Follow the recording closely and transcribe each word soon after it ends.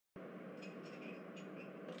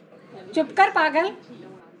चुप कर पागल।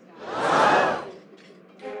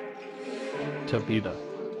 Tabita,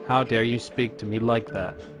 how dare you speak to me like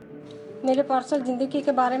that? मेरे पर्सनल जिंदगी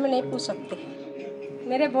के बारे में नहीं पूछ सकते।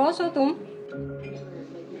 मेरे बॉस हो तुम।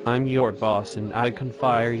 I'm your boss and I can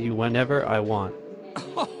fire you whenever I want.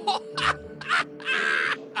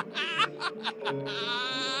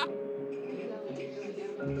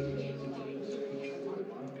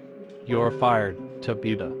 You're fired,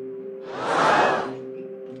 Tabita.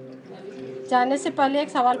 जाने से पहले एक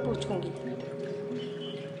सवाल पूछूंगी।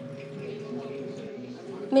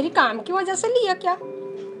 मेरी काम की वजह से लिया क्या?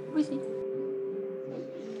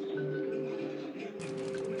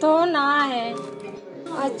 तो ना है।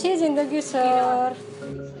 अच्छी जिंदगी सर।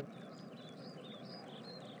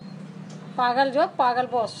 पागल जॉब, पागल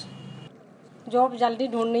बॉस। जॉब जल्दी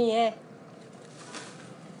ढूंढनी है।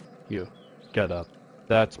 You, get up.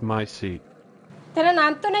 That's my seat. तेरा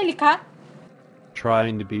नाम तो नहीं लिखा?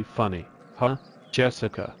 Trying to be funny, huh?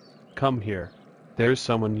 Jessica, come here. There's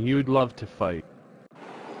someone you'd love to fight.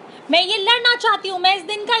 मैं ये लड़ना चाहती हूँ, मैं इस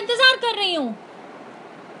दिन का इंतजार कर रही हूँ।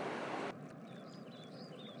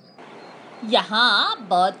 यहाँ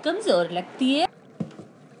बहुत कमजोर लगती है।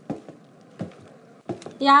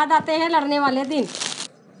 याद आते हैं लड़ने वाले दिन।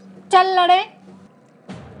 चल लड़े।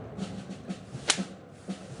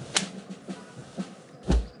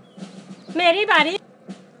 मेरी बारी।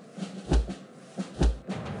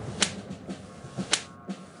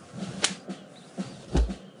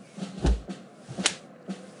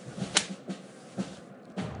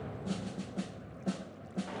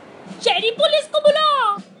 चेरी पुलिस को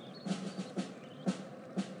बुलाओ।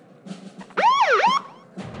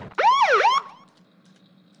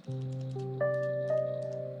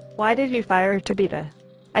 Why did you fire Tabita?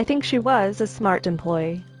 I think she was a smart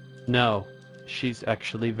employee. No, she's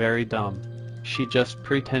actually very dumb. She just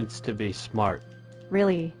pretends to be smart.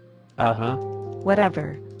 Really? Uh-huh. Whatever.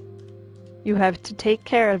 You have to take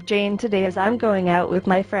care of Jane today as I'm going out with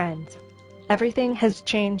my friends. Everything has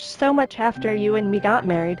changed so much after you and me got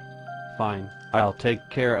married. Fine, I'll take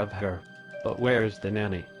care of her. But where's the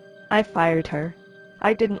nanny? I fired her.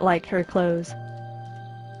 I didn't like her clothes.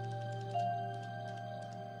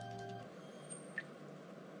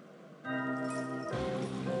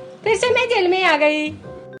 फिर से मैं jail में आ गई।